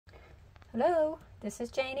Hello, this is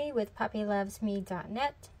Janie with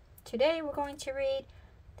PuppyLovesMe.net. Today we're going to read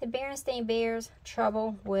the Berenstain Bears'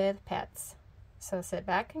 Trouble with Pets. So sit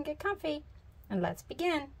back and get comfy, and let's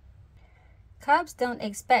begin. Cubs don't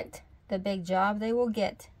expect the big job they will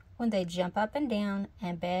get when they jump up and down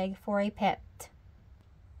and beg for a pet.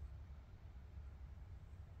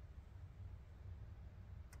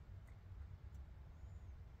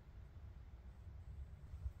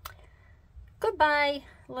 "Goodbye,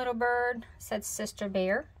 little bird," said Sister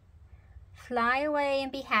Bear. "Fly away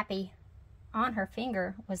and be happy." On her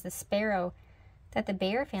finger was the sparrow that the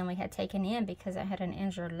bear family had taken in because it had an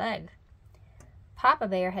injured leg. Papa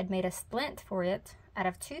Bear had made a splint for it out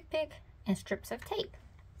of toothpick and strips of tape.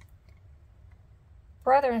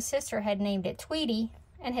 Brother and sister had named it Tweety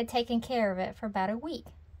and had taken care of it for about a week.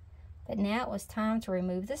 But now it was time to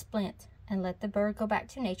remove the splint and let the bird go back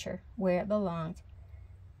to nature where it belonged.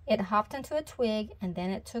 It hopped into a twig and then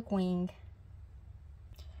it took wing.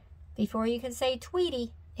 Before you could say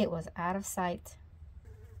Tweety, it was out of sight.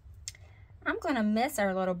 "I'm going to miss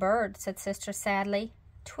our little bird," said Sister sadly.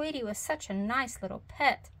 "Tweety was such a nice little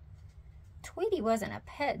pet." "Tweety wasn't a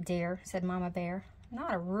pet, dear," said Mama Bear.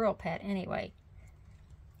 "Not a real pet, anyway.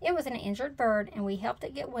 It was an injured bird, and we helped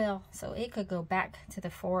it get well so it could go back to the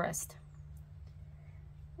forest."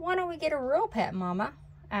 "Why don't we get a real pet, Mama?"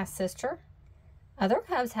 asked Sister. "Other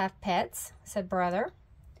cubs have pets," said Brother.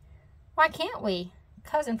 "Why can't we?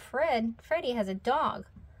 Cousin Freddie has a dog.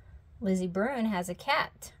 Lizzie Bruin has a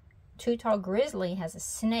cat. Too Tall Grizzly has a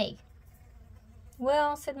snake."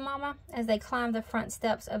 "Well," said Mama, as they climbed the front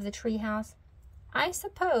steps of the treehouse, "I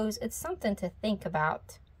suppose it's something to think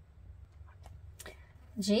about."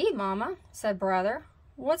 "Gee, Mama," said Brother,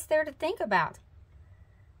 "what's there to think about?"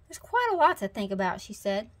 "There's quite a lot to think about," she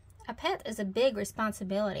said. "A pet is a big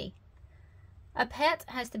responsibility. A pet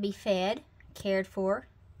has to be fed, cared for,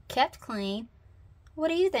 kept clean. What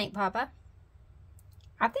do you think, Papa?"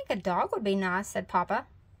 "I think a dog would be nice," said Papa.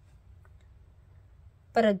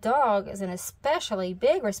 "But a dog is an especially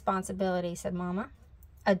big responsibility," said Mama.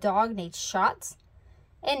 "A dog needs shots.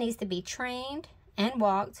 It needs to be trained and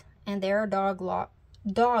walked, and there are dog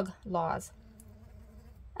laws."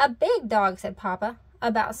 "A big dog," said Papa,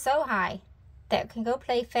 "about so high, that can go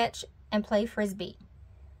play fetch and play frisbee."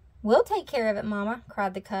 "We'll take care of it, Mama,"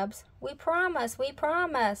 cried the cubs. "We promise, we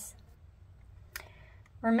promise."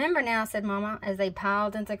 "Remember now," said Mama, as they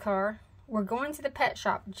piled into the car, "we're going to the pet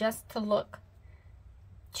shop just to look.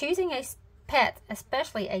 Choosing a pet,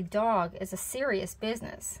 especially a dog, is a serious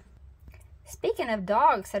business." "Speaking of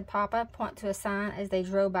dogs," said Papa, pointing to a sign as they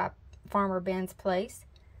drove by Farmer Ben's place.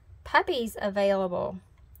 "Puppies available.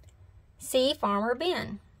 See Farmer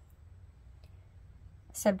Ben,"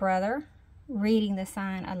 said Brother, reading the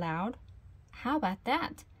sign aloud. "How about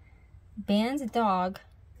that? Ben's dog,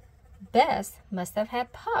 Bess, must have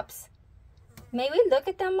had pups." "May we look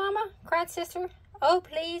at them, Mama?" cried Sister. "Oh,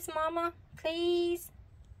 please, Mama, please."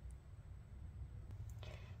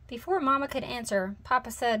 Before Mama could answer,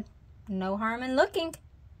 Papa said, "No harm in looking,"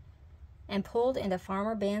 and pulled into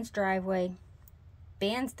Farmer Ben's driveway.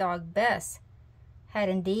 Ben's dog, Bess, had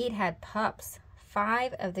indeed had pups.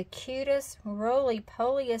 5 of the cutest,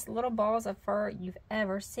 roly-poliest little balls of fur you've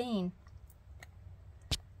ever seen.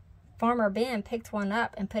 Farmer Ben picked one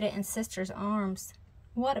up and put it in Sister's arms.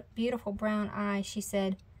 "What a beautiful brown eye," she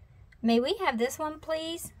said. "May we have this one,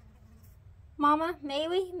 please?" "Mama, may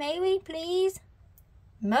we, please?"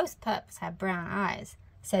 "Most pups have brown eyes,"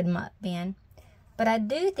 said Ben, "but I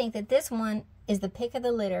do think that this one is the pick of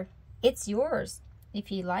the litter. It's yours,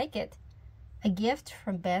 if you like it. A gift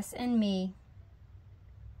from Bess and me."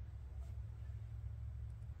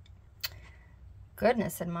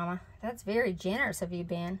 "Goodness," said Mama, "that's very generous of you,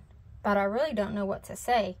 Ben, but I really don't know what to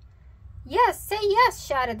say." "Yes, say yes,"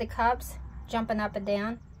 shouted the cubs, jumping up and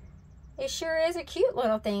down. "It sure is a cute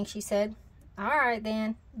little thing," she said. "All right,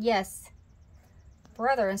 then, yes."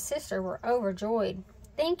 Brother and Sister were overjoyed.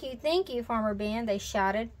 Thank you, Farmer Ben," they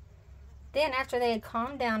shouted. Then, after they had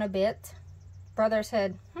calmed down a bit, Brother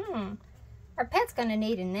said, "Our pet's going to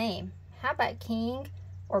need a name. How about King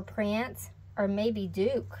or Prince or maybe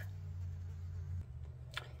Duke?"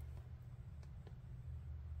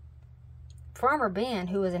 Farmer Ben,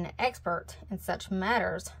 who was an expert in such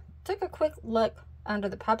matters, took a quick look under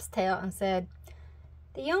the pup's tail and said,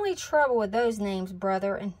 "The only trouble with those names,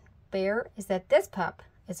 Brother and Bear, is that this pup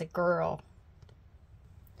is a girl."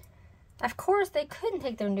 Of course, they couldn't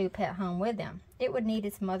take their new pet home with them. It would need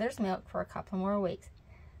its mother's milk for a couple more weeks.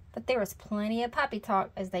 But there was plenty of puppy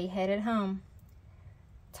talk as they headed home.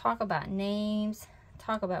 Talk about names,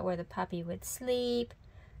 talk about where the puppy would sleep,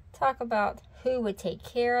 talk about who would take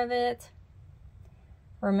care of it.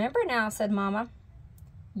 "Remember now," said Mama,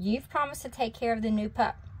 "you've promised to take care of the new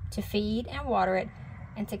pup, to feed and water it,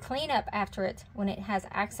 and to clean up after it when it has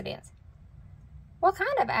accidents." "What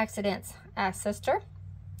kind of accidents?" asked Sister.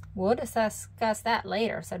 "We'll discuss that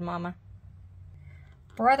later," said Mama.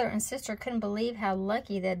 Brother and sister couldn't believe how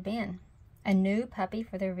lucky they'd been. A new puppy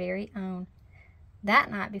for their very own.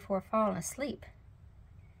 That night before falling asleep,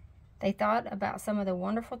 they thought about some of the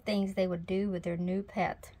wonderful things they would do with their new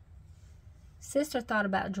pet. Sister thought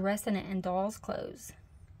about dressing it in doll's clothes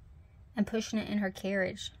and pushing it in her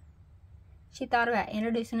carriage. She thought about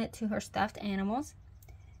introducing it to her stuffed animals.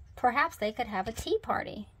 Perhaps they could have a tea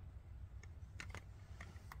party.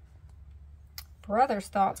 Brother's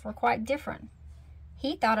thoughts were quite different.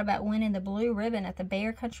 He thought about winning the blue ribbon at the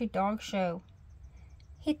Bear Country Dog Show.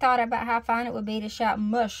 He thought about how fine it would be to shout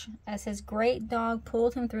 "mush" as his great dog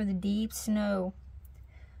pulled him through the deep snow.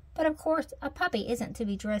 But of course, a puppy isn't to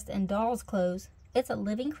be dressed in doll's clothes. It's a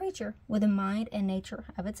living creature with a mind and nature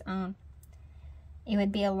of its own. It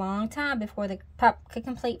would be a long time before the pup could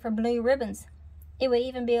complete for blue ribbons. It would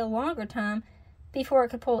even be a longer time before it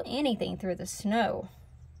could pull anything through the snow.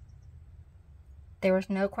 There was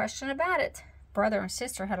no question about it. Brother and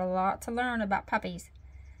sister had a lot to learn about puppies.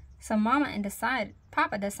 So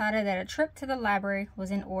Papa decided that a trip to the library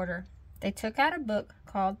was in order. They took out a book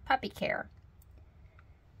called Puppy Care.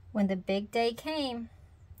 When the big day came,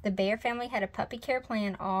 the Bear family had a puppy care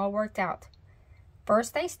plan all worked out.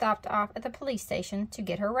 First, they stopped off at the police station to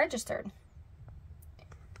get her registered.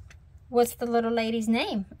 "What's the little lady's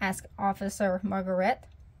name?" asked Officer Margaret.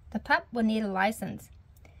 The pup would need a license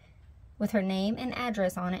with her name and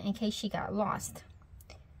address on it in case she got lost.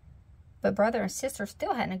 But brother and sister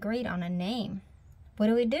still hadn't agreed on a name. "What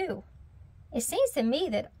do we do?" "It seems to me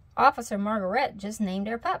that Officer Margaret just named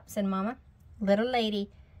her pup," said Mama. "Little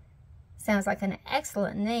Lady sounds like an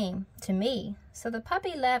excellent name to me." So the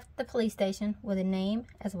puppy left the police station with a name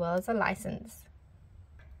as well as a license.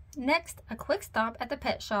 Next, a quick stop at the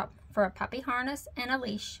pet shop for a puppy harness and a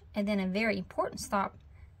leash, and then a very important stop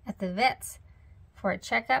at the vet's for a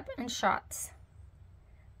checkup and shots.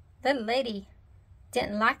 Little Lady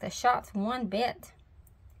didn't like the shots one bit.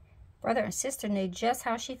 Brother and sister knew just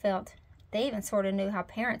how she felt. They even sort of knew how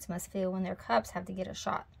parents must feel when their cubs have to get a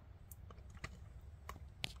shot.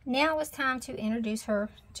 Now it was time to introduce her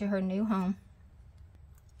to her new home.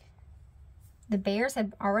 The Bears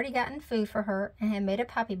had already gotten food for her and had made a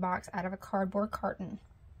puppy box out of a cardboard carton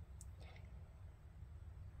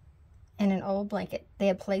and an old blanket. They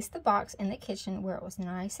had placed the box in the kitchen where it was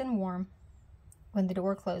nice and warm when the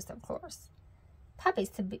door closed, of course.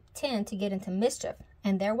 Puppies tend to get into mischief,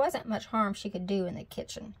 and there wasn't much harm she could do in the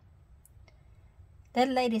kitchen.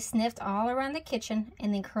 Little Lady sniffed all around the kitchen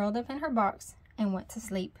and then curled up in her box and went to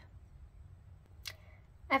sleep.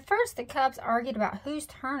 At first, the cubs argued about whose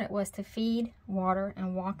turn it was to feed, water,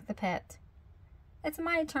 and walk the pet. "It's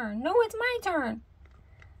my turn." "No, it's my turn."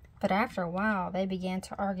 But after a while, they began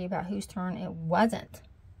to argue about whose turn it wasn't.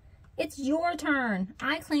 "It's your turn.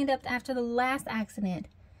 I cleaned up after the last accident."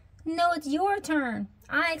 "No, it's your turn.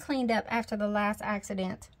 I cleaned up after the last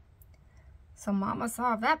accident." So Mama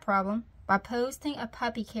solved that problem by posting a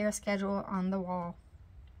puppy care schedule on the wall.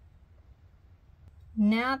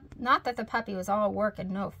 Now, not that the puppy was all work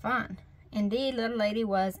and no fun. Indeed, Little Lady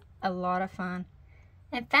was a lot of fun.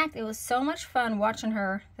 In fact, it was so much fun watching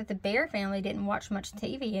her that the Bear family didn't watch much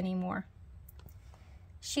TV anymore.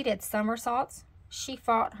 She did somersaults, she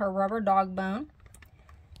fought her rubber dog bone,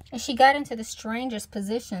 and she got into the strangest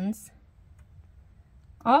positions.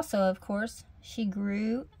 Also, of course, she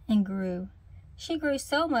grew and grew. She grew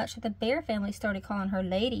so much that the Bear family started calling her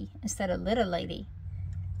Lady instead of Little Lady.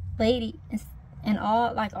 Lady, and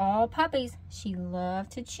like all puppies, she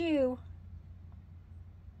loved to chew.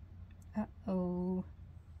 Uh-oh.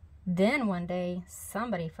 Then one day,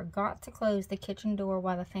 somebody forgot to close the kitchen door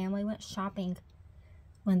while the family went shopping.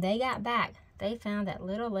 When they got back, they found that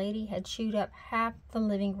Little Lady had chewed up half the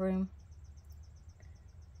living room.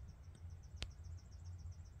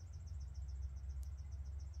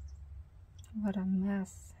 What a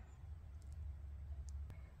mess.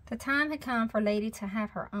 The time had come for Lady to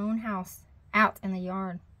have her own house out in the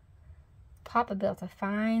yard. Papa built a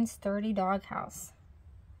fine, sturdy dog house.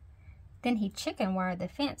 Then he chicken wired the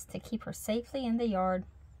fence to keep her safely in the yard.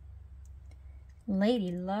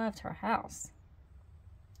 Lady loved her house.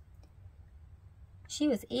 She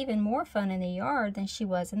was even more fun in the yard than she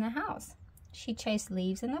was in the house. She chased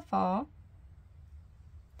leaves in the fall,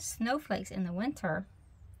 snowflakes in the winter,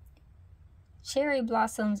 cherry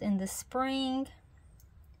blossoms in the spring,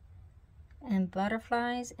 and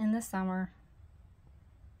butterflies in the summer.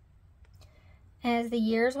 As the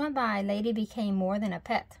years went by, Lady became more than a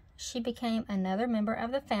pet. She became another member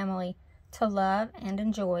of the family to love and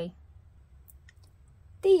enjoy.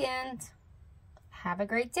 The end. Have a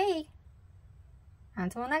great day.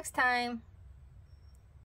 Until next time.